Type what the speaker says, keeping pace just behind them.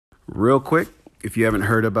Real quick, if you haven't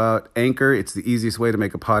heard about Anchor, it's the easiest way to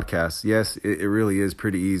make a podcast. Yes, it really is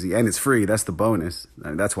pretty easy, and it's free. That's the bonus.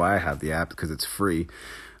 That's why I have the app, because it's free.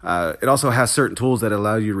 It also has certain tools that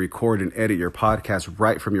allow you to record and edit your podcast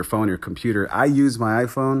right from your phone or your computer. I use my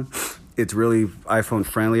iPhone. It's really iPhone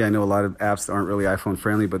friendly. I know a lot of apps aren't really iPhone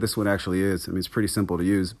friendly, but this one actually is. I mean, it's pretty simple to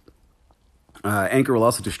use. Anchor will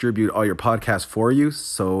also distribute all your podcasts for you.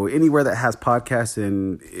 So anywhere that has podcasts,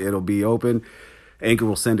 and it'll be open. Anchor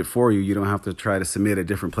will send it for you. You don't have to try to submit at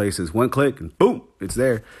different places. One click and boom, it's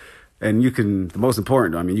there. And you can, the most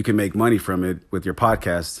important, you can make money from it with your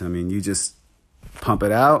podcast. You just pump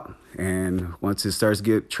it out, and once it starts to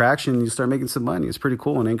get traction, you start making some money. It's pretty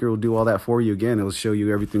cool, and Anchor will do all that for you. Again, it'll show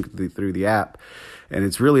you everything through the app, and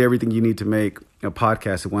it's really everything you need to make a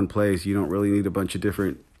podcast in one place. You don't really need a bunch of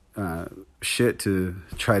different shit to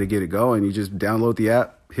try to get it going. You just download the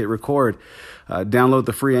app, hit record, download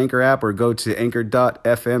the free Anchor app, or go to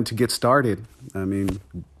anchor.fm to get started.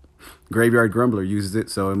 Graveyard Grumbler uses it,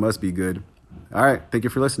 so it must be good. All right, thank you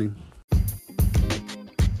for listening.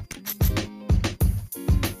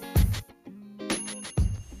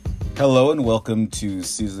 Hello and welcome to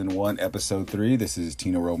Season 1, Episode 3. This is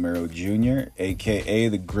Tino Romero Jr., a.k.a.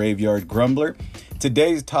 the Graveyard Grumbler.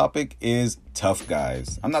 Today's topic is tough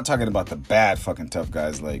guys. I'm not talking about the bad fucking tough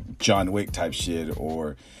guys like John Wick type shit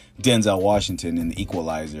or Denzel Washington in The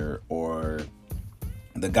Equalizer or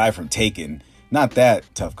the guy from Taken. Not that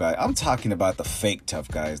tough guy. I'm talking about the fake tough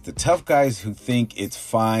guys. The tough guys who think it's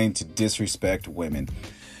fine to disrespect women.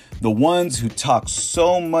 The ones who talk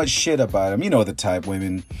so much shit about them. You know the type,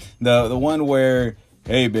 women. The one where,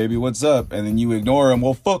 hey, baby, what's up? And then you ignore them.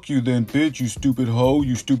 Well, fuck you then, bitch, you stupid hoe,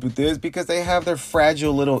 you stupid this. Because they have their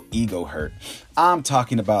fragile little ego hurt. I'm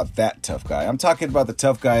talking about that tough guy. I'm talking about the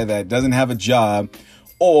tough guy that doesn't have a job,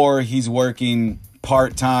 or he's working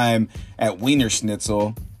part-time at Wiener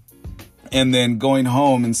Schnitzel and then going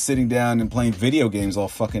home and sitting down and playing video games all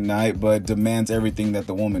fucking night, but demands everything that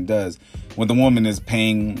the woman does. When the woman is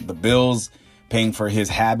paying the bills, paying for his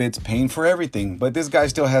habits, paying for everything. But this guy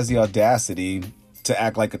still has the audacity to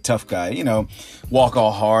act like a tough guy. Walk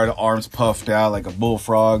all hard, arms puffed out like a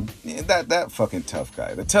bullfrog. That fucking tough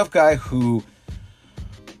guy. The tough guy who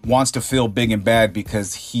wants to feel big and bad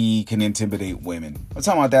because he can intimidate women. I'm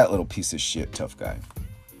talking about that little piece of shit tough guy.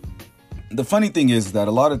 The funny thing is that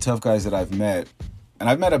a lot of tough guys that I've met, and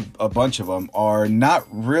I've met a bunch of them, are not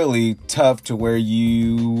really tough to where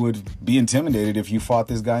you would be intimidated if you fought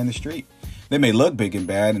this guy in the street. They may look big and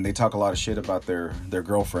bad, and they talk a lot of shit about their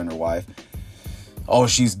girlfriend or wife. Oh,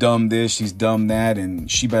 she's dumb this, she's dumb that, and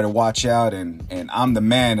she better watch out, and I'm the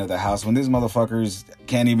man of the house, when these motherfuckers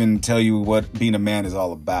can't even tell you what being a man is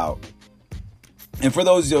all about. And for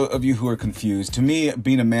those of you who are confused, to me,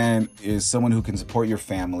 being a man is someone who can support your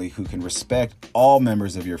family, who can respect all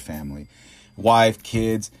members of your family, wife,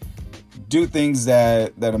 kids, do things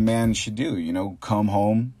that a man should do. Come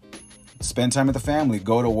home, spend time with the family,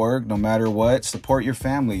 go to work, no matter what, support your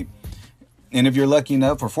family. And if you're lucky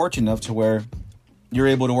enough or fortunate enough to where you're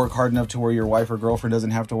able to work hard enough to where your wife or girlfriend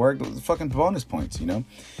doesn't have to work, those are fucking bonus points,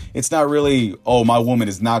 It's not really, oh, my woman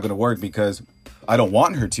is not going to work because I don't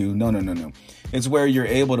want her to. No. It's where you're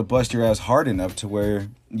able to bust your ass hard enough to where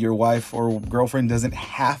your wife or girlfriend doesn't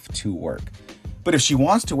have to work. But if she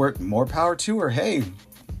wants to work, more power to her. Hey,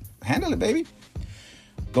 handle it, baby.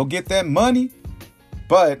 Go get that money.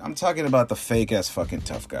 But I'm talking about the fake ass fucking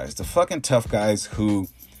tough guys. The fucking tough guys who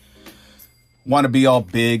want to be all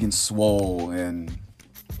big and swole and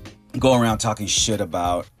go around talking shit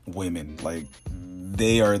about women. Like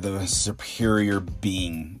they are the superior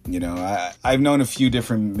being. I've known a few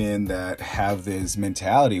different men that have this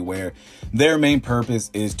mentality where their main purpose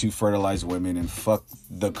is to fertilize women and fuck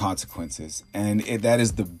the consequences. And that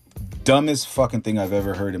is the dumbest fucking thing I've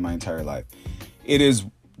ever heard in my entire life. It is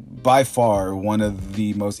by far one of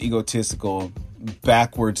the most egotistical,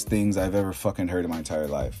 backwards things I've ever fucking heard in my entire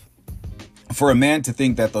life. For a man to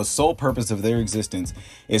think that the sole purpose of their existence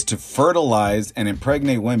is to fertilize and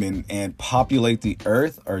impregnate women and populate the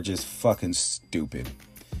earth are just fucking stupid.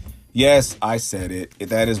 Yes, I said it.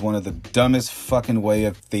 That is one of the dumbest fucking way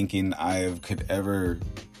of thinking I could ever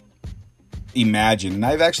imagine. And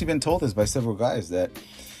I've actually been told this by several guys that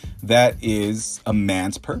is a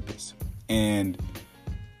man's purpose. And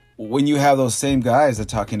when you have those same guys that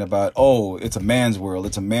are talking about, oh, it's a man's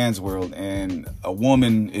world, and a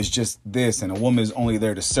woman is just this, and a woman is only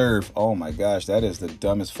there to serve. Oh my gosh, that is the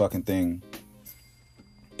dumbest fucking thing.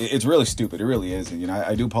 It's really stupid. It really is. And,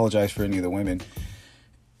 I do apologize for any of the women.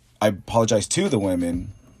 I apologize to the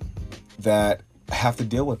women that have to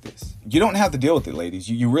deal with this. You don't have to deal with it, ladies.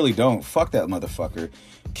 You really don't. Fuck that motherfucker.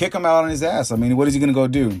 Kick him out on his ass. What is he going to go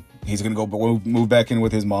do? He's going to go move back in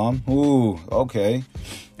with his mom. Ooh, okay.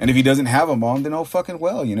 And if he doesn't have a mom, then oh fucking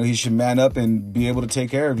well. You know, he should man up and be able to take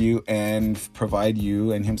care of you and provide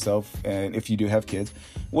you and himself, and if you do have kids,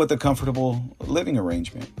 with a comfortable living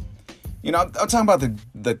arrangement. You know, I'm talking about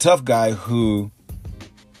the tough guy who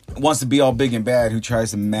wants to be all big and bad, who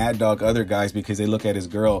tries to mad dog other guys because they look at his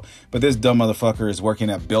girl. But this dumb motherfucker is working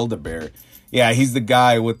at Build-A-Bear. Yeah, he's the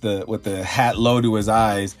guy with the hat low to his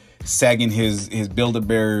eyes, sagging his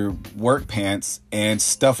Build-A-Bear work pants and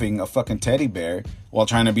stuffing a fucking teddy bear while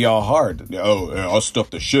trying to be all hard. Oh, yeah, I'll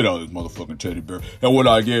stuff the shit out of this motherfucking teddy bear. And when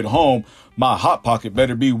I get home, my Hot Pocket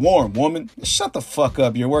better be warm, woman. Shut the fuck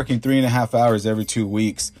up. You're working 3.5 hours every 2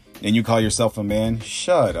 weeks and you call yourself a man?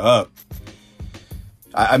 Shut up.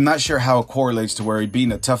 I'm not sure how it correlates to where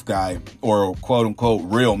being a tough guy or quote unquote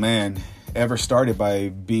real man ever started by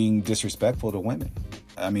being disrespectful to women.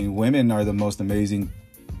 I mean, women are the most amazing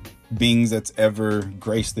beings that's ever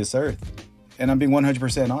graced this earth. And I'm being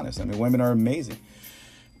 100% honest. I mean, women are amazing.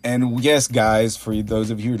 And yes, guys, for those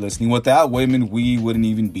of you who are listening, without women, we wouldn't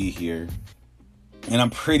even be here. And I'm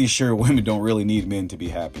pretty sure women don't really need men to be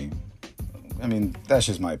happy. I mean, that's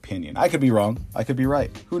just my opinion. I could be wrong. I could be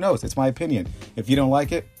right. Who knows? It's my opinion. If you don't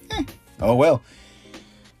like it, oh well.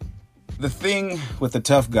 The thing with the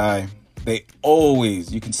tough guy, they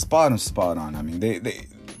always, you can spot them spot on. I mean,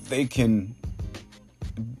 they can,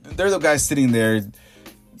 they're the guys sitting there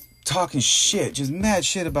talking shit, just mad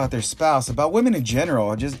shit about their spouse, about women in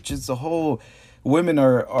general. Just the whole, women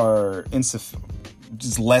are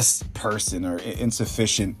just less person or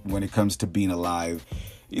insufficient when it comes to being alive.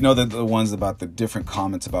 You know, the ones about the different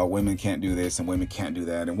comments about women can't do this and women can't do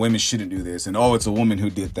that and women shouldn't do this and oh, it's a woman who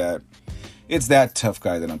did that. It's that tough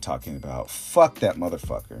guy that I'm talking about. Fuck that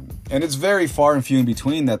motherfucker. And it's very far and few in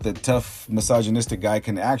between that the tough misogynistic guy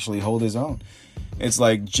can actually hold his own. It's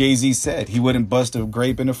like Jay-Z said, he wouldn't bust a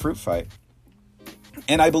grape in a fruit fight.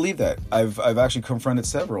 And I believe that. I've actually confronted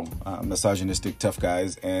several misogynistic tough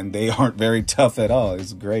guys and they aren't very tough at all.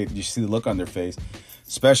 It's great. You see the look on their face.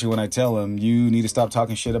 Especially when I tell them, you need to stop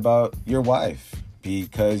talking shit about your wife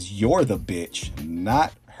because you're the bitch,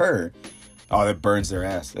 not her. Oh, that burns their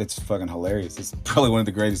ass. It's fucking hilarious. It's probably one of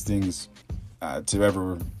the greatest things to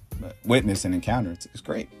ever witness and encounter. It's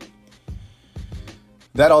great.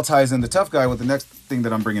 That all ties in the tough guy with the next thing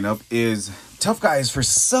that I'm bringing up is tough guys for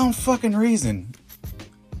some fucking reason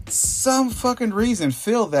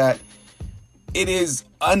feel that it is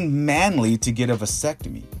unmanly to get a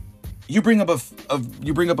vasectomy. You bring up a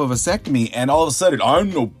vasectomy and all of a sudden, I'm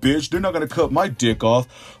no bitch. They're not going to cut my dick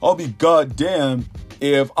off. I'll be goddamn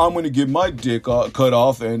if I'm going to get my dick cut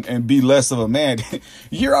off and be less of a man.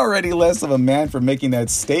 You're already less of a man for making that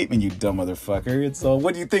statement, you dumb motherfucker. So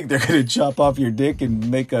what do you think? They're going to chop off your dick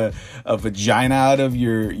and make a vagina out of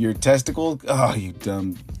your testicle? Oh, you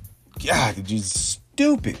dumb. God, you're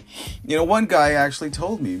stupid. You know, one guy actually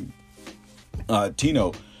told me,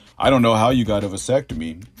 Tino, I don't know how you got a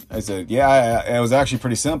vasectomy. I said, yeah, it was actually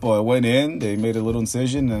pretty simple. I went in, they made a little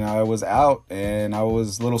incision, and I was out, and I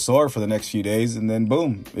was a little sore for the next few days, and then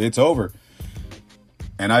boom, it's over.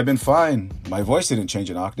 And I've been fine. My voice didn't change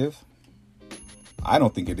an octave. I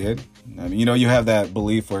don't think it did. I mean, you know, you have that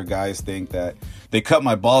belief where guys think that they cut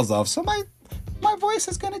my balls off, so my voice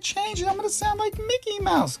is going to change, and I'm going to sound like Mickey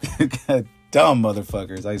Mouse. Dumb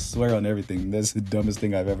motherfuckers. I swear on everything. This is the dumbest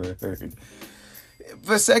thing I've ever heard.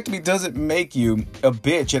 Vasectomy doesn't make you a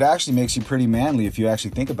bitch. It actually makes you pretty manly if you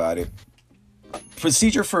actually think about it.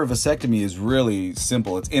 Procedure for a vasectomy is really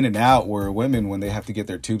simple. It's in and out, where women, when they have to get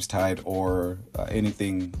their tubes tied or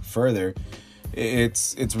anything further,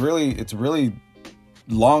 it's really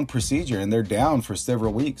long procedure, and they're down for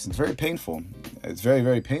several weeks. It's very painful. It's very,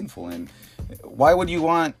 very painful. And why would you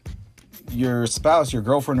want your spouse, your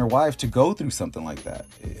girlfriend or wife to go through something like that?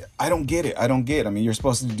 I don't get it. I mean, you're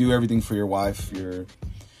supposed to do everything for your wife, your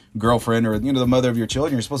girlfriend, or, you know, the mother of your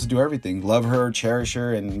children. You're supposed to do everything. Love her, cherish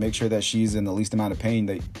her, and make sure that she's in the least amount of pain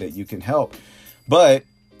that you can help. But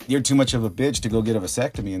you're too much of a bitch to go get a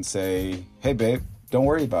vasectomy and say, hey, babe, don't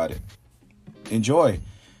worry about it. Enjoy.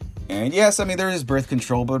 And yes, I mean, there is birth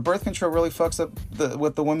control, but birth control really fucks up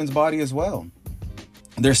with the woman's body as well.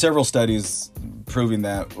 There's several studies proving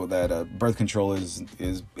that birth control is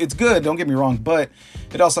it's good, don't get me wrong, but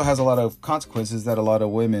it also has a lot of consequences that a lot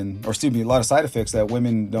of side effects that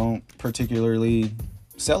women don't particularly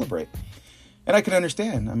celebrate. And I can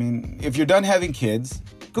understand. I mean, if you're done having kids,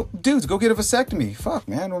 go get a vasectomy. Fuck,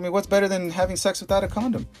 man. I mean, what's better than having sex without a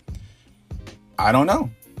condom? I don't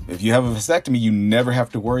know. If you have a vasectomy, you never have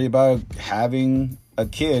to worry about having a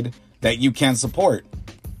kid that you can't support.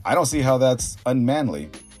 I don't see how that's unmanly.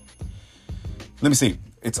 Let me see.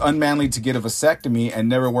 it's unmanly to get a vasectomy and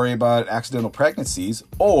never worry about accidental pregnancies,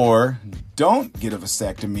 or don't get a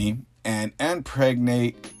vasectomy and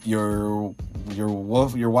impregnate your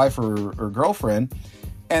wife or girlfriend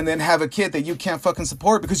and then have a kid that you can't fucking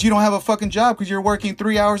support because you don't have a fucking job because you're working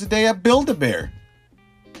 3 hours a day at Build-A-Bear.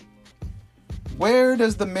 Where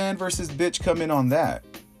does the man versus bitch come in on that?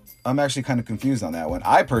 I'm actually kind of confused on that one.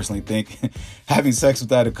 I personally think having sex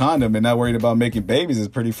without a condom and not worried about making babies is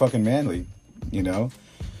pretty fucking manly, you know?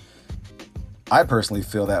 I personally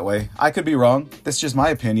feel that way. I could be wrong. That's just my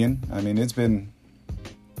opinion. I mean, it's been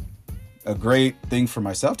a great thing for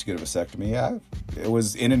myself to get a vasectomy. It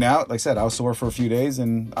was in and out. Like I said, I was sore for a few days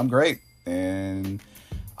and I'm great. And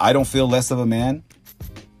I don't feel less of a man.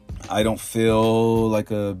 I don't feel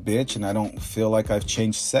like a bitch, and I don't feel like I've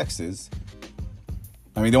changed sexes.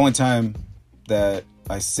 I mean, the only time that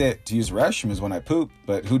I sit to use the restroom is when I poop,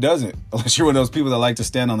 but who doesn't? Unless you're one of those people that like to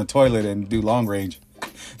stand on the toilet and do long range.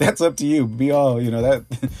 That's up to you. Be all, that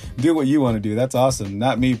do what you want to do. That's awesome.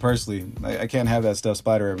 Not me personally. I can't have that stuff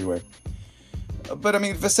spider everywhere. But I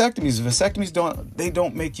mean, vasectomies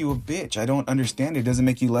don't make you a bitch. I don't understand it. It doesn't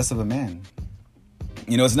make you less of a man.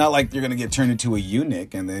 It's not like you're going to get turned into a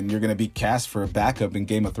eunuch and then you're going to be cast for a backup in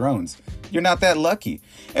Game of Thrones. You're not that lucky.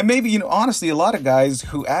 And maybe, honestly, a lot of guys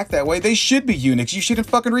who act that way, they should be eunuchs. You shouldn't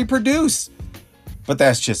fucking reproduce. But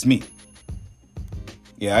that's just me.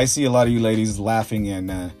 Yeah, I see a lot of you ladies laughing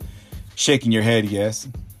and shaking your head, yes.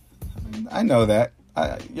 I know that.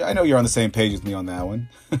 I know you're on the same page with me on that one.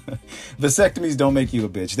 Vasectomies don't make you a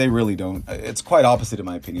bitch. They really don't. It's quite opposite in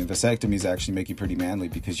my opinion. Vasectomies actually make you pretty manly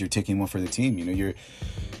because you're taking one for the team.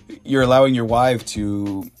 You're allowing your wife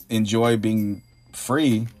to enjoy being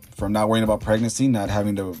free from not worrying about pregnancy, not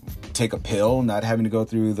having to take a pill, not having to go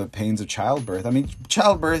through the pains of childbirth. I mean,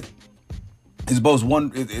 childbirth is both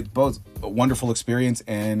a wonderful experience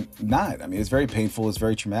and not. I mean, it's very painful. It's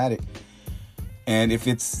very traumatic. And if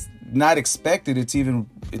it's not expected, it's even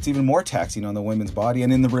more taxing on the women's body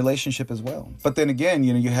and in the relationship as well. But then again,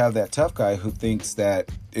 you have that tough guy who thinks that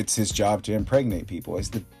it's his job to impregnate people. It's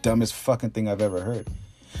the dumbest fucking thing I've ever heard.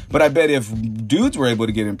 But I bet if dudes were able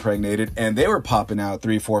to get impregnated and they were popping out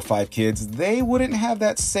 3, 4, 5 kids, they wouldn't have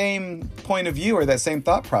that same point of view or that same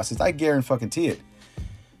thought process. I guarantee it.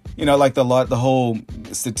 Like the whole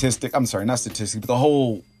statistic, I'm sorry, not statistic, but the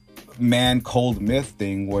whole man cold myth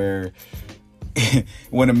thing where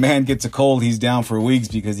when a man gets a cold, he's down for weeks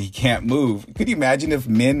because he can't move. Could you imagine if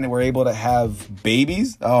men were able to have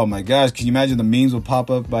babies? Oh my gosh, can you imagine the memes would pop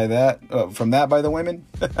up by from the women?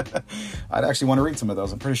 I'd actually want to read some of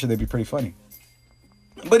those. I'm pretty sure they'd be pretty funny.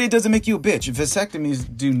 But it doesn't make you a bitch. Vasectomies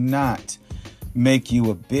do not make you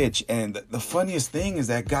a bitch. And the funniest thing is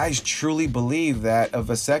that guys truly believe that a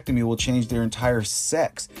vasectomy will change their entire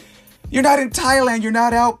sex. You're not in Thailand. You're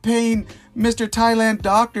not out paying Mr. Thailand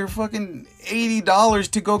doctor fucking $80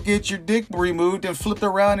 to go get your dick removed and flipped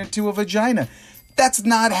around into a vagina. That's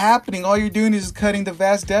not happening. All you're doing is cutting the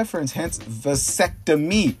vas deferens, hence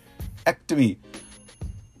vasectomy. Ectomy.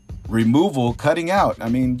 Removal, cutting out. I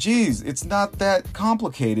mean, geez, it's not that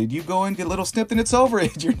complicated. You go and get a little snipped and it's over.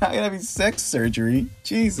 You're not having sex surgery.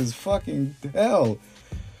 Jesus fucking hell.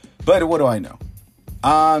 But what do I know?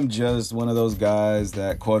 I'm just one of those guys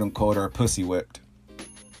that quote unquote are pussy whipped.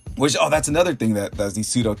 That's another thing that these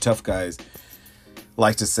pseudo tough guys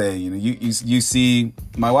like to say. You see,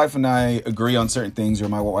 my wife and I agree on certain things, or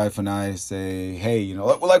my wife and I say, hey,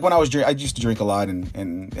 like when I used to drink a lot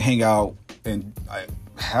and hang out and I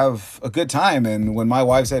have a good time. And when my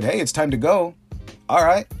wife said, hey, it's time to go. All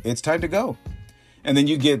right, it's time to go. And then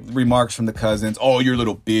you get remarks from the cousins. Oh, you're a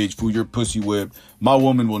little bitch, fool. You're pussy whipped. My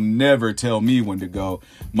woman will never tell me when to go.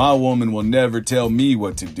 My woman will never tell me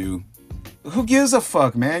what to do. Who gives a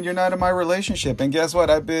fuck, man? You're not in my relationship. And guess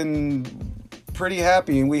what? I've been pretty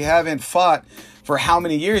happy and we haven't fought for how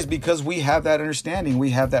many years because we have that understanding.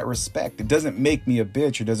 We have that respect. It doesn't make me a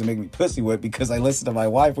bitch or doesn't make me pussy whipped because I listen to my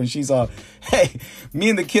wife when she's all, hey,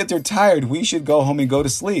 me and the kids are tired. We should go home and go to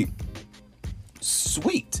sleep.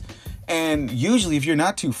 Sweet. And usually if you're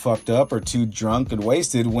not too fucked up or too drunk and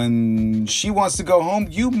wasted, when she wants to go home,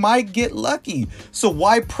 you might get lucky. So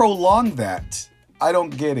why prolong that? I don't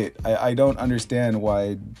get it. I don't understand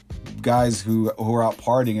why guys who are out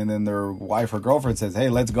partying and then their wife or girlfriend says, hey,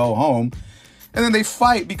 let's go home. And then they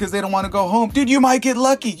fight because they don't want to go home. Dude, you might get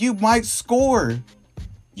lucky. You might score.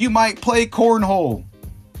 You might play cornhole.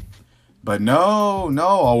 But no,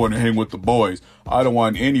 I want to hang with the boys. I don't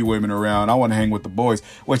want any women around. I want to hang with the boys.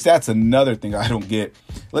 Which that's another thing I don't get.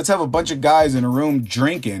 Let's have a bunch of guys in a room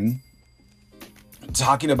drinking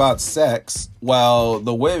talking about sex while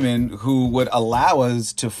the women who would allow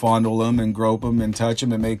us to fondle them and grope them and touch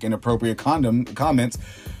them and make inappropriate comments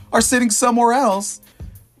are sitting somewhere else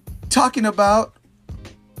talking about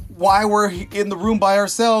why we're in the room by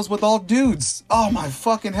ourselves with all dudes. Oh my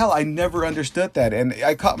fucking hell. I never understood that. And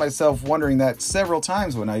I caught myself wondering that several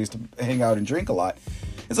times when I used to hang out and drink a lot.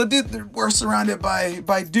 It's like, dude, we're surrounded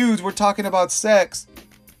by dudes. We're talking about sex.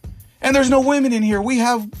 And there's no women in here. We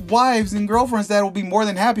have wives and girlfriends that will be more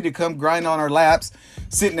than happy to come grind on our laps,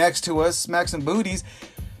 sit next to us, smack some booties.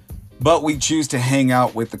 But we choose to hang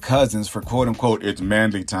out with the cousins for quote unquote, it's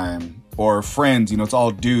manly time. Or friends, it's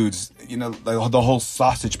all dudes. The whole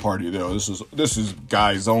sausage party, this is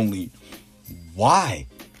guys only. Why?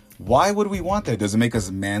 Why would we want that? Does it make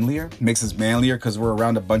us manlier? Makes us manlier because we're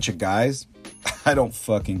around a bunch of guys? I don't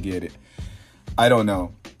fucking get it. I don't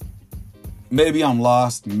know. Maybe I'm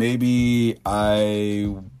lost. Maybe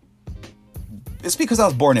it's because I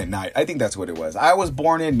was born at night. I think that's what it was. I was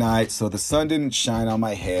born at night, so the sun didn't shine on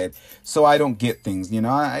my head, so I don't get things.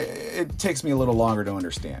 It takes me a little longer to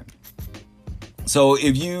understand. So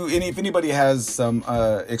if anybody has some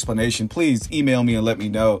explanation, please email me and let me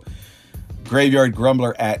know.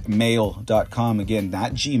 graveyardgrumbler@mail.com. Again,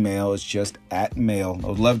 not Gmail, it's just @mail. I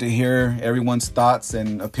would love to hear everyone's thoughts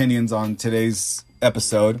and opinions on today's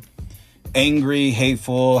episode. Angry,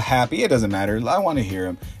 hateful, happy, it doesn't matter. I want to hear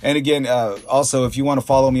them. And again, also, if you want to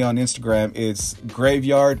follow me on Instagram, it's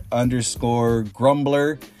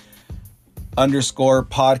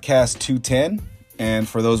graveyard_grumbler_podcast210. And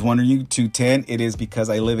for those wondering, 210, it is because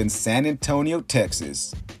I live in San Antonio,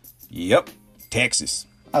 Texas. Yep, Texas.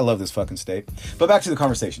 I love this fucking state. But back to the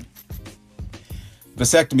conversation.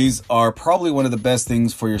 Vasectomies are probably one of the best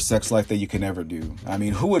things for your sex life that you can ever do. I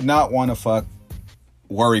mean, who would not want to fuck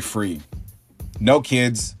worry-free? No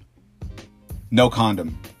kids, no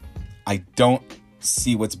condom. I don't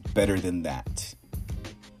see what's better than that.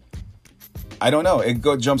 I don't know. It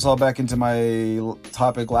jumps all back into my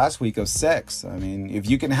topic last week of sex. I mean, if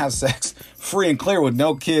you can have sex free and clear with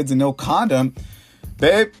no kids and no condom,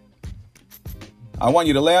 babe, I want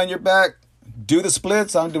you to lay on your back, do the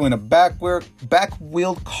splits. I'm doing a back wheel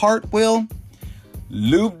cartwheel,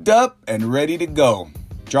 lubed up and ready to go.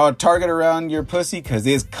 Draw a target around your pussy because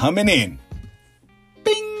it's coming in.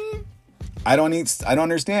 Bing! I don't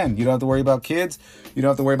understand. You don't have to worry about kids. You don't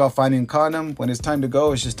have to worry about finding a condom. When it's time to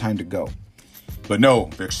go, it's just time to go. But no,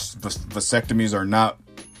 vasectomies are not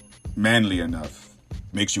manly enough.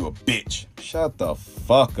 Makes you a bitch. Shut the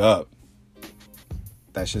fuck up.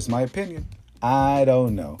 That's just my opinion. I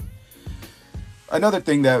don't know. Another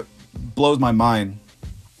thing that blows my mind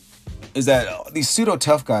is that these pseudo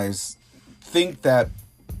tough guys think that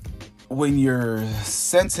when you're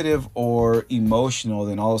sensitive or emotional,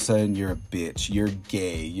 then all of a sudden you're a bitch, you're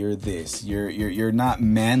gay, you're this, you're not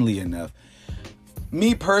manly enough.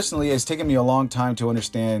 Me personally, it's taken me a long time to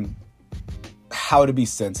understand how to be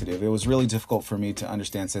sensitive. It was really difficult for me to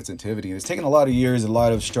understand sensitivity. It's taken a lot of years, a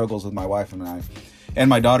lot of struggles with my wife and I, and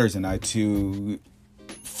my daughters and I, to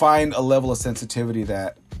find a level of sensitivity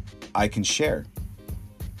that I can share.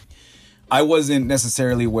 I wasn't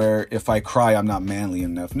necessarily where if I cry, I'm not manly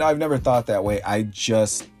enough. No, I've never thought that way. I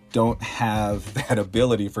just don't have that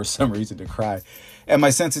ability for some reason to cry. And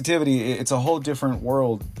my sensitivity, it's a whole different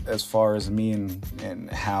world as far as me and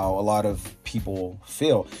how a lot of people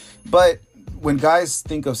feel. But when guys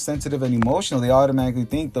think of sensitive and emotional, they automatically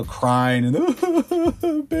think the crying and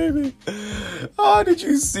baby. Oh, did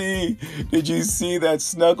you see that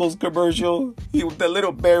Snuggles commercial? The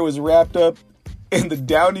little bear was wrapped up in the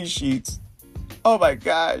Downy sheets. Oh my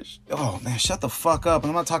gosh. Oh man, shut the fuck up.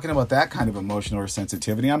 I'm not talking about that kind of emotional or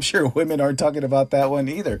sensitivity. I'm sure women aren't talking about that one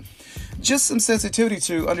either. Just some sensitivity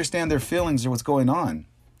to understand their feelings or what's going on.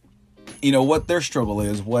 What their struggle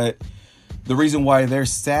is, what the reason why they're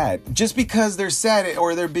sad. Just because they're sad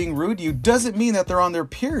or they're being rude to you doesn't mean that they're on their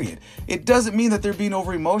period. It doesn't mean that they're being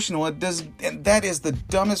over emotional. And that is the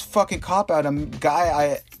dumbest fucking cop-out a guy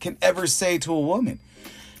I can ever say to a woman.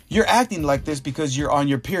 You're acting like this because you're on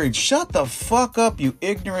your period. Shut the fuck up, you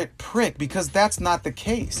ignorant prick, because that's not the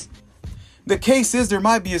case. The case is there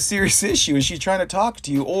might be a serious issue and she's trying to talk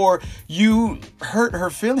to you, or you hurt her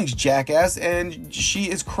feelings, jackass, and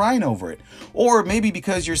she is crying over it. Or maybe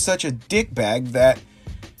because you're such a dickbag that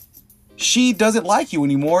she doesn't like you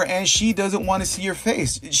anymore and she doesn't want to see your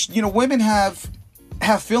face. Women have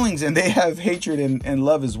feelings and they have hatred and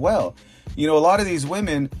love as well. A lot of these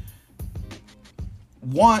women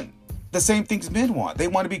want the same things men want. They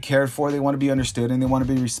want to be cared for, they want to be understood, and they want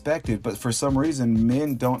to be respected. But for some reason,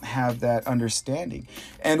 men don't have that understanding.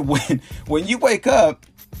 And when you wake up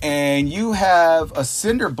and you have a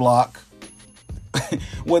cinder block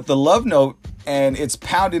with the love note and it's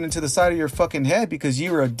pounded into the side of your fucking head because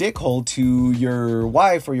you were a dickhole to your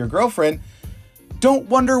wife or your girlfriend, don't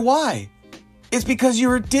wonder why. It's because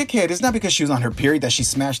you're a dickhead. It's not because she was on her period that she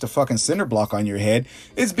smashed a fucking cinder block on your head.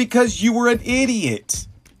 It's because you were an idiot.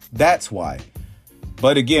 That's why.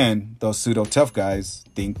 But again, those pseudo tough guys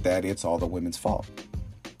think that it's all the women's fault.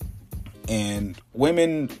 And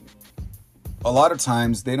women, a lot of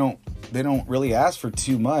times, they don't really ask for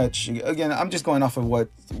too much. Again, I'm just going off of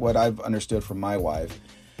what I've understood from my wife,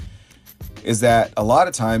 is that a lot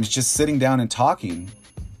of times just sitting down and talking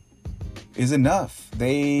is enough.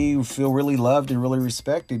 They feel really loved and really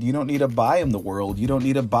respected. You don't need to buy them the world. You don't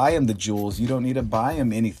need to buy them the jewels. You don't need to buy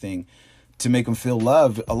them anything to make them feel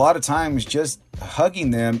loved. A lot of times just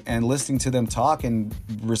hugging them and listening to them talk and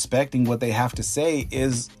respecting what they have to say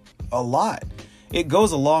is a lot. It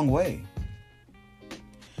goes a long way.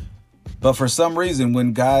 But for some reason,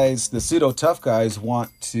 when guys, the pseudo tough guys, want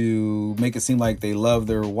to make it seem like they love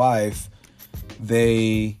their wife,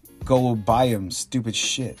 they go buy them stupid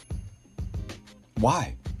shit.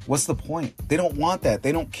 Why? What's the point? They don't want that.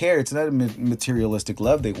 They don't care. It's not a materialistic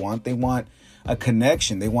love they want. They want a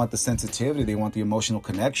connection. They want the sensitivity. They want the emotional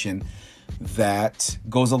connection that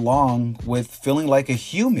goes along with feeling like a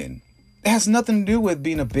human. It has nothing to do with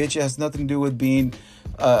being a bitch. It has nothing to do with being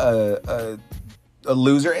a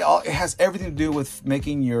loser. It has everything to do with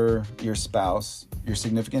making your spouse, your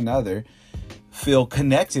significant other, feel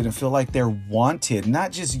connected and feel like they're wanted,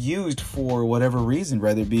 not just used for whatever reason,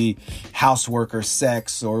 whether it be housework or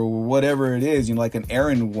sex or whatever it is, like an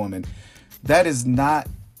errand woman. That is not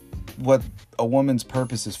what a woman's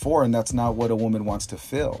purpose is for, and that's not what a woman wants to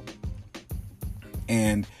feel.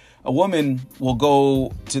 And a woman will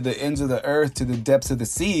go to the ends of the earth, to the depths of the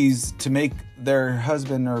seas to make their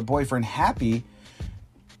husband or boyfriend happy.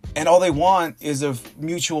 And all they want is a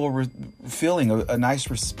mutual feeling, a nice,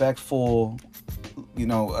 respectful,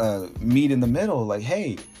 meet in the middle. Like,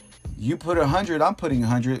 hey, you put 100, I'm putting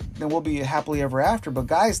 100, then we'll be happily ever after. But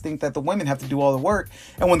guys think that the women have to do all the work.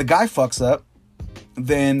 And when the guy fucks up,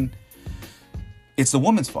 then it's the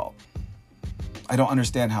woman's fault. I don't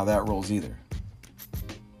understand how that rolls either.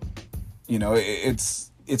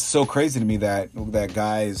 It's so crazy to me that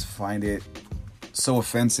guys find it so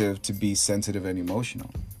offensive to be sensitive and emotional.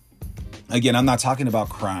 Again, I'm not talking about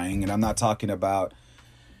crying, and I'm not talking about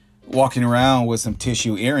walking around with some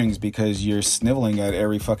tissue earrings because you're sniveling at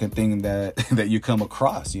every fucking thing that you come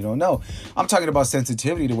across. No, I'm talking about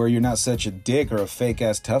sensitivity to where you're not such a dick or a fake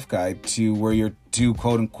ass tough guy, to where you're too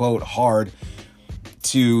quote unquote hard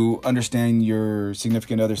to understand your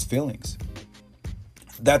significant other's feelings.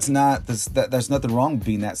 There's nothing wrong with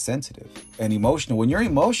being that sensitive and emotional. When you're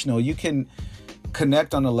emotional, you can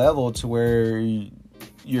connect on a level to where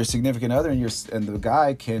your significant other and the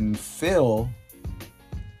guy can feel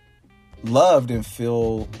loved and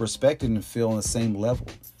feel respected and feel on the same level.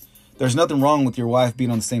 There's nothing wrong with your wife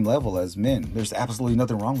being on the same level as men. There's absolutely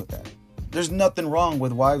nothing wrong with that. There's nothing wrong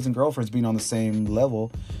with wives and girlfriends being on the same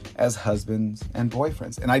level as husbands and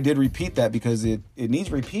boyfriends. And I did repeat that because it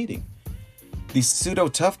needs repeating. These pseudo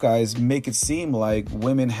tough guys make it seem like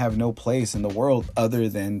women have no place in the world other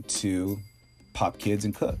than to pop kids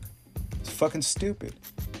and cook. It's fucking stupid.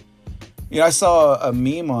 I saw a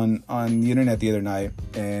meme on the internet the other night,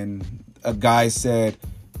 and a guy said,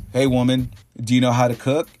 "Hey woman, do you know how to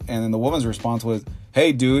cook?" And then the woman's response was,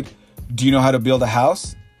 "Hey dude, do you know how to build a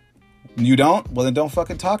house? You don't? Well then don't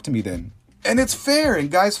fucking talk to me then." And it's fair, and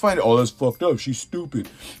guys find, "Oh, that's fucked up, she's stupid."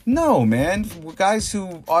 No, man. Guys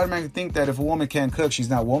who automatically think that if a woman can't cook, she's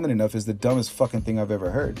not woman enough is the dumbest fucking thing I've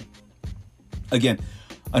ever heard. Again,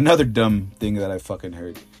 another dumb thing that I fucking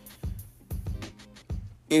heard.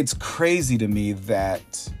 It's crazy to me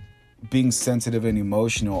that being sensitive and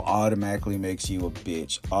emotional automatically makes you a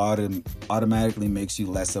bitch, automatically makes you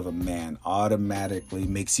less of a man, automatically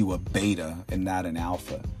makes you a beta and not an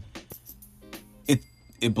alpha.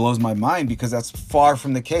 It blows my mind because that's far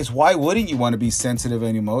from the case. Why wouldn't you want to be sensitive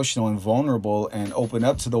and emotional and vulnerable and open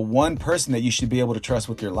up to the one person that you should be able to trust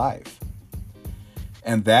with your life?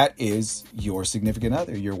 And that is your significant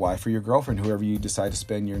other, your wife or your girlfriend, whoever you decide to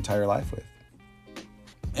spend your entire life with.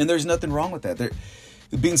 And there's nothing wrong with that.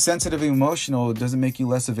 Being sensitive and emotional doesn't make you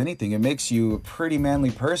less of anything. It makes you a pretty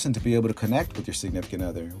manly person to be able to connect with your significant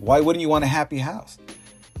other. Why wouldn't you want a happy house,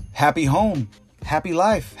 happy home, happy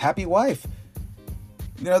life, happy wife?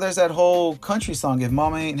 There's that whole country song, "If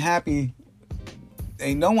mama ain't happy,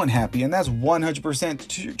 ain't no one happy." And that's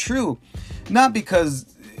 100% true. Not because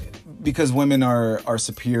women are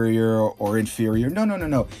superior or inferior.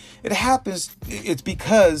 No. It happens. It's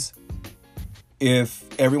because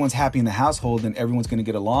If everyone's happy in the household, then everyone's going to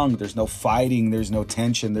get along. There's no fighting. There's no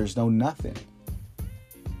tension. There's no nothing.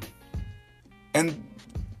 And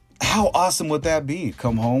how awesome would that be?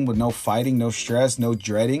 Come home with no fighting, no stress, no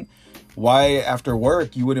dreading. Why, after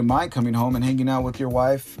work, you wouldn't mind coming home and hanging out with your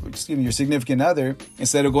wife, or just even your significant other,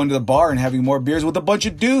 instead of going to the bar and having more beers with a bunch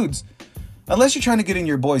of dudes. Unless you're trying to get in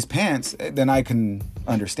your boy's pants, then I can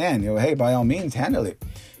understand. Hey, by all means, handle it.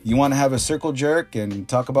 You want to have a circle jerk and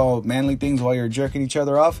talk about manly things while you're jerking each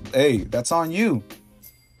other off? Hey, that's on you.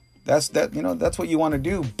 That's what you want to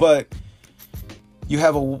do. But you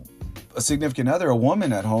have a significant other, a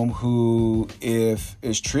woman at home who, if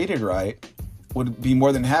is treated right, would be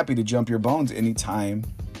more than happy to jump your bones anytime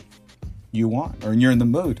you want or you're in the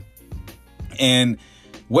mood. And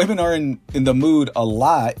women are in the mood a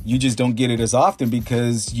lot. You just don't get it as often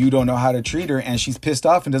because you don't know how to treat her and she's pissed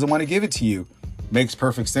off and doesn't want to give it to you. Makes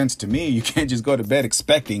perfect sense to me. You can't just go to bed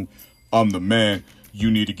expecting, I'm the man,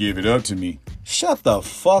 you need to give it up to me. Shut the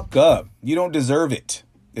fuck up. You don't deserve it.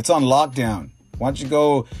 It's on lockdown. Why don't you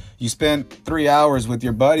go, you spent 3 hours with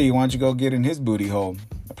your buddy, why don't you go get in his booty hole?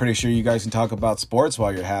 I'm pretty sure you guys can talk about sports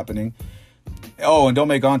while you're happening. Oh, and don't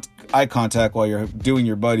make eye contact while you're doing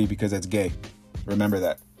your buddy because that's gay. Remember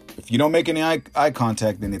that. If you don't make any eye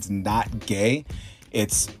contact, then it's not gay.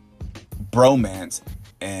 It's bromance.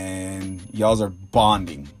 And y'all's are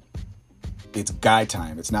bonding. It's guy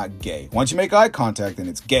time. It's not gay. Once you make eye contact, then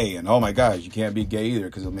it's gay. And oh my gosh, you can't be gay either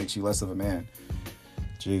because it makes you less of a man.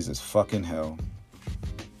 Jesus fucking hell.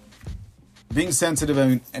 Being sensitive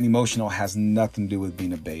and emotional has nothing to do with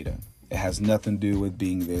being a beta. It has nothing to do with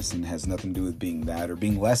being this and has nothing to do with being that or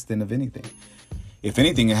being less than of anything. If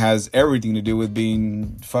anything, it has everything to do with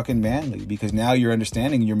being fucking manly because now you're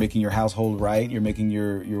understanding, you're making your household right, you're making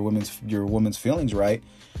your woman's feelings right.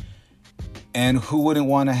 And who wouldn't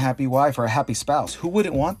want a happy wife or a happy spouse? Who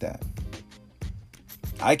wouldn't want that?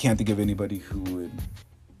 I can't think of anybody who would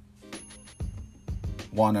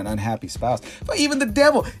want an unhappy spouse. But even the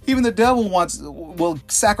devil will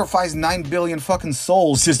sacrifice 9 billion fucking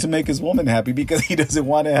souls just to make his woman happy because he doesn't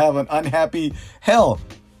want to have an unhappy hell.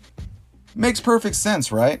 Makes perfect sense,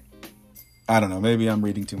 right? I don't know. Maybe I'm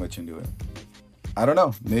reading too much into it. I don't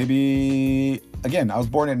know. Maybe, again, I was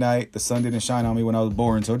born at night. The sun didn't shine on me when I was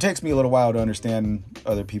born. So it takes me a little while to understand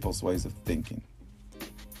other people's ways of thinking.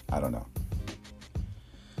 I don't know.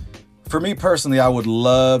 For me personally, I would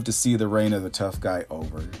love to see the reign of the tough guy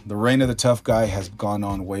over. The reign of the tough guy has gone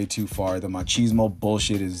on way too far. The machismo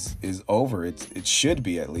bullshit is over. It should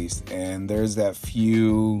be, at least. And there's that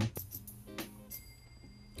few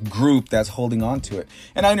group that's holding on to it.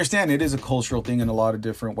 And I understand it is a cultural thing in a lot of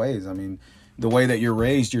different ways. I mean, the way that you're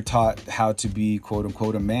raised, you're taught how to be quote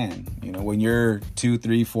unquote a man. When you're 2,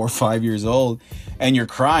 3, 4, 5 years old and you're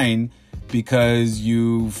crying because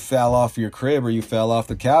you fell off your crib or you fell off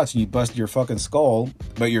the couch and you busted your fucking skull,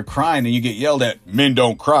 but you're crying and you get yelled at, men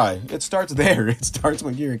don't cry. It starts there. It starts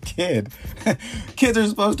when you're a kid. Kids are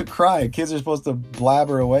supposed to cry. Kids are supposed to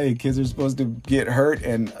blabber away. Kids are supposed to get hurt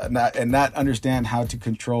and not understand how to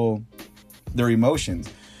control their emotions.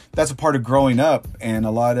 That's a part of growing up, and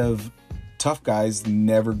a lot of tough guys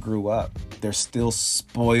never grew up. They're still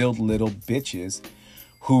spoiled little bitches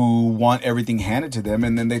who want everything handed to them,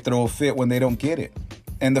 and then they throw a fit when they don't get it.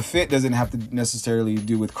 And the fit doesn't have to necessarily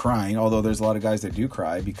do with crying, although there's a lot of guys that do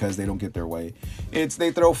cry because they don't get their way.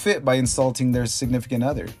 They throw fit by insulting their significant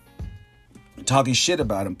other, talking shit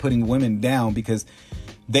about them, putting women down because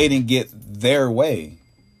they didn't get their way.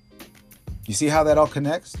 You see how that all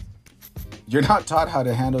connects? You're not taught how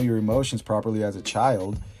to handle your emotions properly as a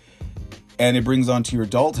child, and it brings on to your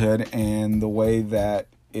adulthood, and the way that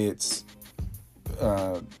it's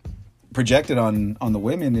projected on the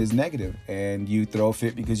women is negative, and you throw a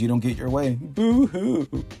fit because you don't get your way.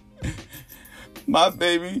 Boo-hoo. My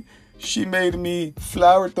baby, she made me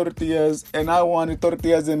flour tortillas and I wanted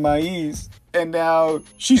tortillas de maíz, and now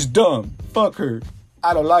she's dumb. Fuck her.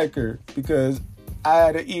 I don't like her because I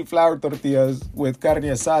had to eat flour tortillas with carne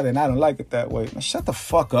asada and I don't like it that way. Man, shut the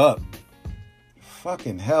fuck up.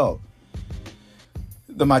 Fucking hell.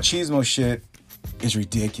 The machismo shit is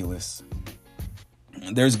ridiculous.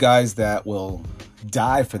 There's guys that will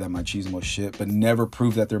die for that machismo shit, but never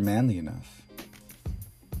prove that they're manly enough.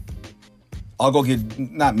 I'll go get,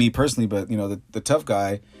 not me personally, but the tough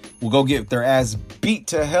guy will go get their ass beat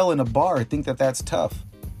to hell in a bar. Think that that's tough.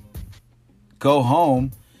 Go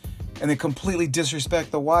home and then completely disrespect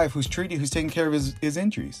the wife who's taking care of his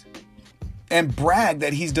injuries, and brag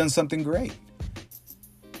that he's done something great.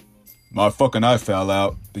 My fucking eye fell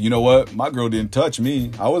out. But you know what? My girl didn't touch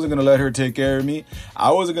me. I wasn't going to let her take care of me.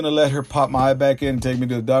 I wasn't going to let her pop my eye back in and take me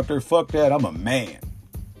to the doctor. Fuck that. I'm a man.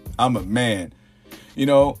 I'm a man. You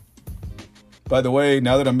know, by the way,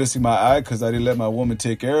 now that I'm missing my eye because I didn't let my woman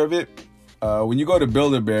take care of it, when you go to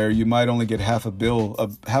Build-A-Bear, you might only get half a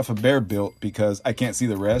bear built because I can't see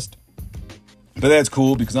the rest. But that's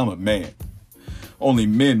cool because I'm a man. Only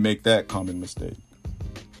men make that common mistake.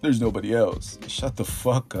 There's nobody else. Shut the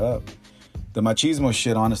fuck up. The machismo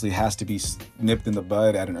shit honestly has to be nipped in the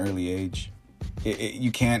bud at an early age.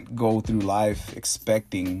 You can't go through life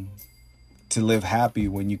expecting to live happy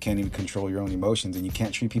when you can't even control your own emotions and you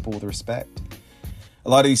can't treat people with respect. A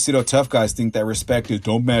lot of these pseudo tough guys think that respect is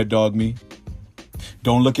don't mad dog me.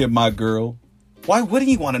 Don't look at my girl. Why wouldn't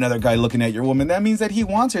you want another guy looking at your woman? That means that he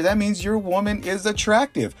wants her. That means your woman is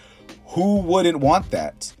attractive. Who wouldn't want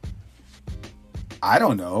that? I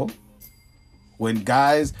don't know. When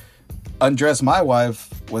guys undress my wife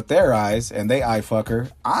with their eyes and they eye fuck her,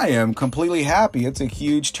 I am completely happy. It's a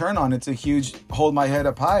huge turn on. It's a huge hold my head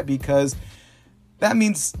up high because that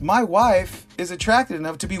means my wife is attracted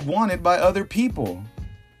enough to be wanted by other people.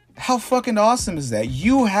 How fucking awesome is that?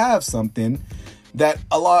 You have something that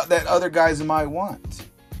other guys might want.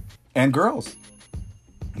 And girls.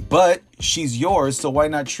 But she's yours, so why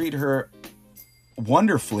not treat her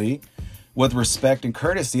wonderfully with respect and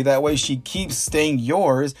courtesy? That way she keeps staying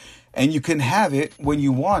yours and you can have it when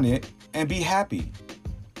you want it and be happy.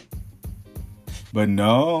 But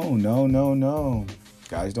no.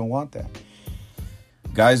 Guys don't want that.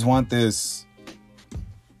 Guys want this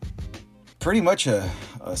pretty much a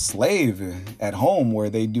slave at home where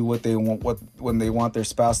they do what they want, when they want their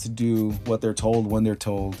spouse to do what they're told when they're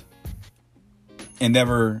told, and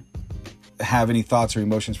never have any thoughts or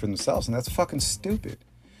emotions for themselves. And that's fucking stupid.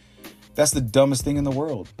 That's the dumbest thing in the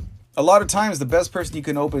world. A lot of times the best person you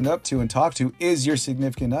can open up to and talk to is your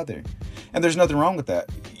significant other. And there's nothing wrong with that.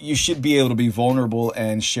 You should be able to be vulnerable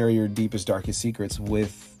and share your deepest, darkest secrets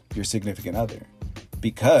with your significant other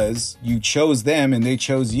because you chose them and they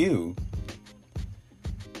chose you.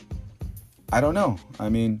 I don't know. I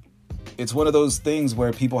mean, it's one of those things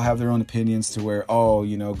where people have their own opinions to where, oh,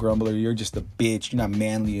 you know, Grumbler, you're just a bitch. You're not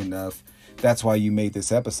manly enough. That's why you made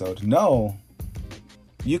this episode. No.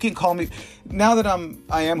 You can call me, now that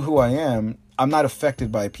I am who I am, I'm not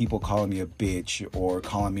affected by people calling me a bitch or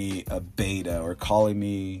calling me a beta or calling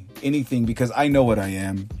me anything because I know what I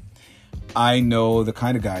am. I know the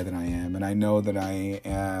kind of guy that I am, and I know that I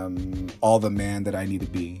am all the man that I need to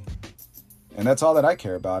be. And that's all that I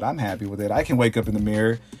care about. I'm happy with it. I can wake up in the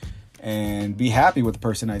mirror and be happy with the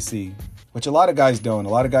person I see, which a lot of guys don't. A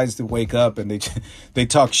lot of guys wake up and they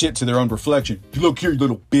talk shit to their own reflection. Look here, you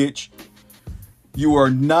little bitch. You are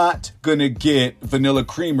not going to get vanilla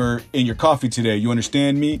creamer in your coffee today. You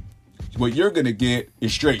understand me? What you're going to get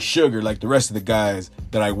is straight sugar like the rest of the guys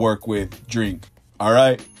that I work with drink. All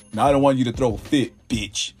right? Now, I don't want you to throw a fit,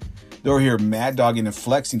 bitch. They're here mad dogging and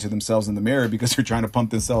flexing to themselves in the mirror because they're trying to pump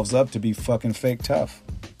themselves up to be fucking fake tough.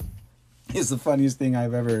 It's the funniest thing I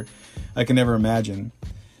can ever imagine.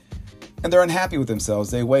 And they're unhappy with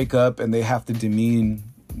themselves. They wake up and they have to demean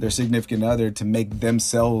their significant other to make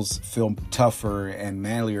themselves feel tougher and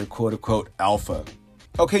manlier, quote unquote, alpha.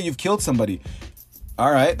 Okay, you've killed somebody.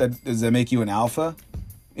 All right, does that make you an alpha?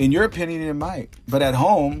 In your opinion, it might. But at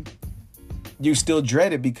home, you still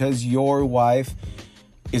dread it because your wife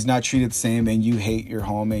is not treated the same and you hate your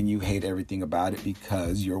home and you hate everything about it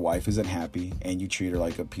because your wife isn't happy and you treat her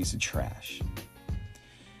like a piece of trash.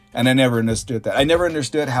 And I never understood that. I never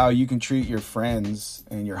understood how you can treat your friends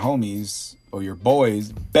and your homies or your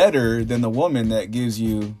boys better than the woman that gives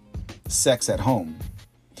you sex at home.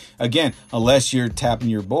 Again, unless you're tapping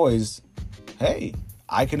your boys, hey,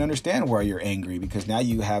 I can understand why you're angry because now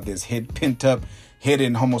you have this pent up,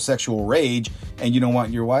 hidden homosexual rage and you don't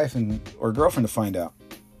want your wife or girlfriend to find out.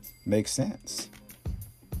 Makes sense.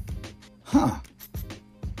 Huh.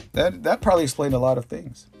 That probably explained a lot of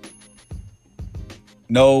things.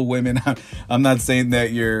 No, women, I'm not saying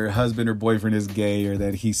that your husband or boyfriend is gay or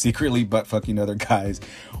that he's secretly butt fucking other guys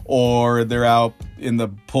or they're out in the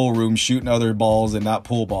pool room shooting other balls and not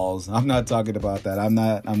pool balls. I'm not talking about that. I'm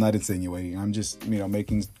not insinuating. I'm just,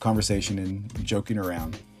 making conversation and joking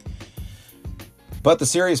around. But the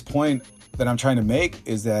serious point that I'm trying to make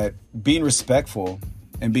is that being respectful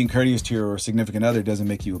and being courteous to your significant other doesn't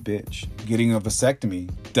make you a bitch. Getting a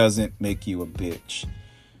vasectomy doesn't make you a bitch.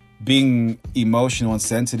 Being emotional and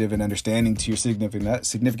sensitive and understanding to your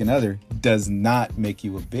significant other does not make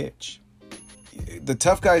you a bitch. The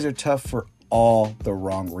tough guys are tough for all the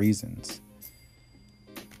wrong reasons.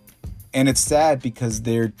 And it's sad because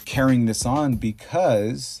they're carrying this on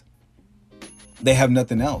because they have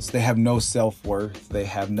nothing else. They have no self-worth. They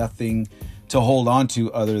have nothing to hold on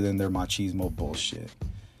to other than their machismo bullshit.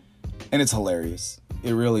 And it's hilarious.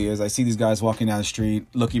 It really is. I see these guys walking down the street,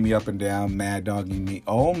 looking me up and down, mad dogging me.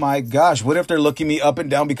 Oh my gosh, what if they're looking me up and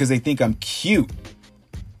down because they think I'm cute?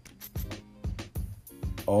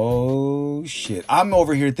 Oh shit. I'm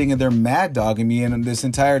over here thinking they're mad dogging me, and this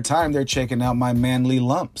entire time they're checking out my manly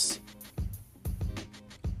lumps.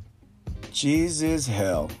 Jesus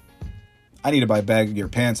hell. I need to buy baggier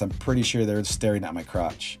pants. I'm pretty sure they're staring at my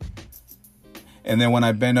crotch. And then when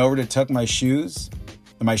I bend over to tuck my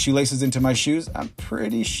shoelaces into my shoes, I'm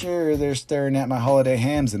pretty sure they're staring at my holiday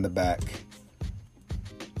hams in the back.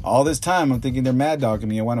 All this time, I'm thinking they're mad dogging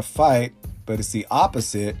me and want to fight, but it's the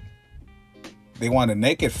opposite. They want a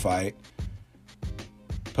naked fight,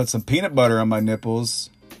 put some peanut butter on my nipples,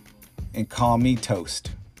 and call me toast.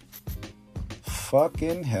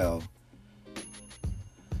 Fucking hell.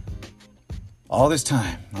 All this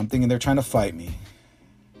time, I'm thinking they're trying to fight me.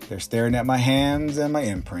 They're staring at my hands and my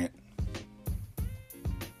imprint.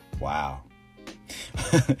 Wow.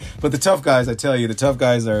 But the tough guys, I tell you, the tough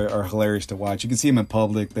guys are hilarious to watch. You can see them in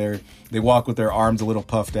public. They walk with their arms a little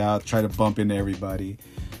puffed out, try to bump into everybody.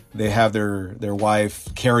 They have their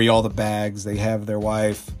wife carry all the bags. They have their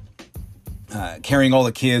wife carrying all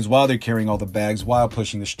the kids while they're carrying all the bags, while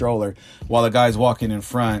pushing the stroller, while the guy's walking in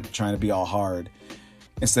front trying to be all hard,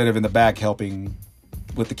 instead of in the back helping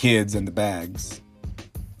with the kids and the bags.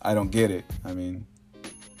 I don't get it. I mean,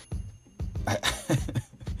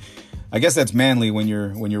 I guess that's manly when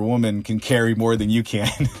your woman can carry more than you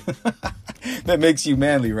can. That makes you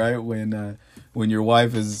manly, right? When your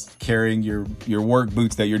wife is carrying your work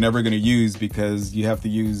boots that you're never going to use because you have to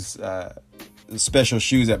use special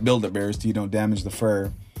shoes at Build-A-Bears so you don't damage the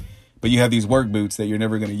fur. But you have these work boots that you're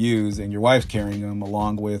never going to use, and your wife's carrying them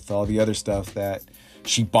along with all the other stuff that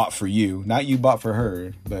she bought for you. Not you bought for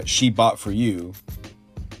her, but she bought for you.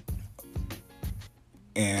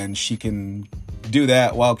 And she can do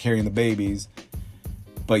that while carrying the babies,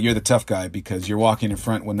 but you're the tough guy because you're walking in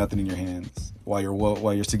front with nothing in your hands while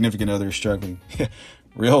your significant other is struggling.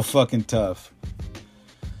 Real fucking tough.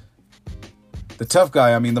 The tough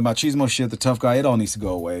guy, I mean, the machismo shit, the tough guy, it all needs to go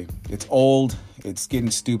away. It's old. It's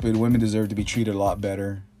getting stupid. Women deserve to be treated a lot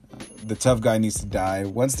better. The tough guy needs to die.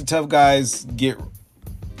 Once the tough guys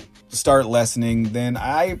start lessening, then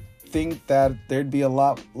I think that there'd be a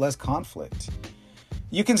lot less conflict.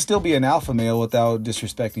 You can still be an alpha male without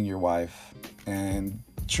disrespecting your wife and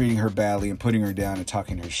treating her badly and putting her down and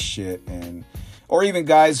talking her shit, or even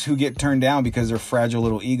guys who get turned down because their fragile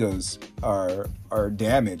little egos are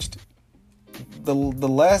damaged. The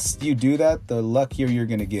less you do that, the luckier you're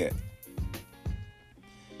gonna get.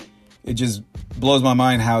 It just blows my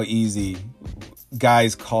mind how easy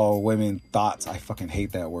guys call women thoughts. I fucking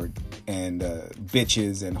hate that word. And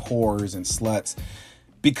bitches and whores and sluts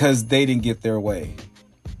because they didn't get their way.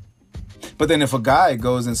 But then if a guy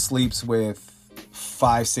goes and sleeps with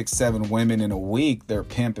 5, 6, 7 women in a week, they're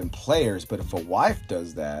pimp and players. But if a woman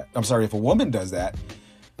does that,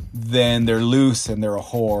 then they're loose and they're a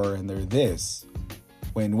whore and they're this.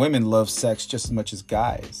 When women love sex just as much as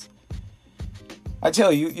guys. I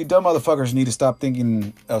tell you, you dumb motherfuckers need to stop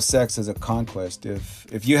thinking of sex as a conquest.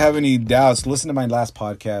 If you have any doubts, listen to my last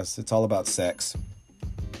podcast. It's all about sex.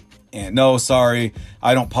 And no, sorry,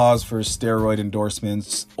 I don't pause for steroid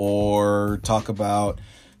endorsements or talk about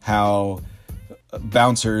how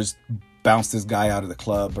bouncers bounce this guy out of the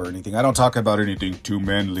club or anything. I don't talk about anything too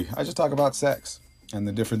manly. I just talk about sex and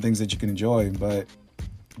the different things that you can enjoy. But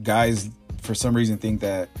guys, for some reason, think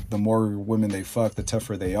that the more women they fuck, the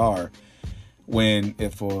tougher they are. When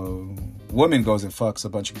if a woman goes and fucks a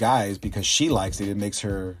bunch of guys because she likes it, it makes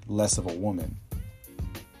her less of a woman.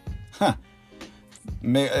 Huh.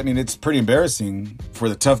 I mean, it's pretty embarrassing for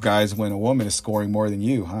the tough guys when a woman is scoring more than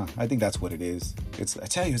you, huh? I think that's what it is. I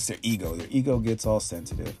tell you, it's their ego. Their ego gets all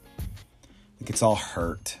sensitive. It gets all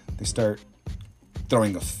hurt. They start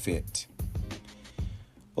throwing a fit.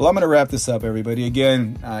 Well, I'm going to wrap this up, everybody.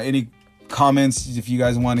 Again, any comments, if you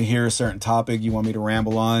guys want to hear a certain topic you want me to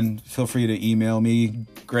ramble on, feel free to email me,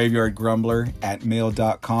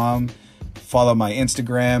 graveyardgrumbler@mail.com. Follow my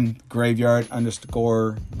Instagram,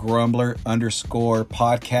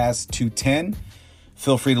 graveyard_grumbler_podcast210.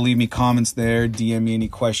 Feel free to leave me comments there. DM me any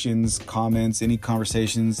questions, comments, any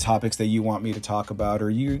conversations, topics that you want me to talk about, or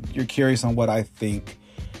you're curious on what I think.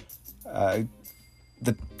 The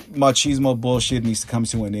machismo bullshit needs to come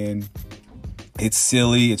to an end. It's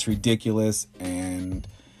silly, it's ridiculous, and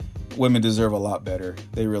women deserve a lot better.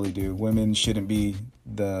 They really do. Women shouldn't be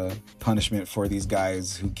the punishment for these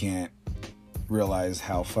guys who can't realize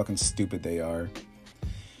how fucking stupid they are.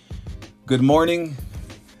 Good morning,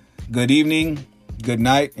 good evening, good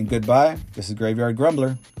night, and goodbye. This is Graveyard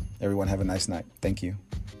Grumbler. Everyone have a nice night. Thank you.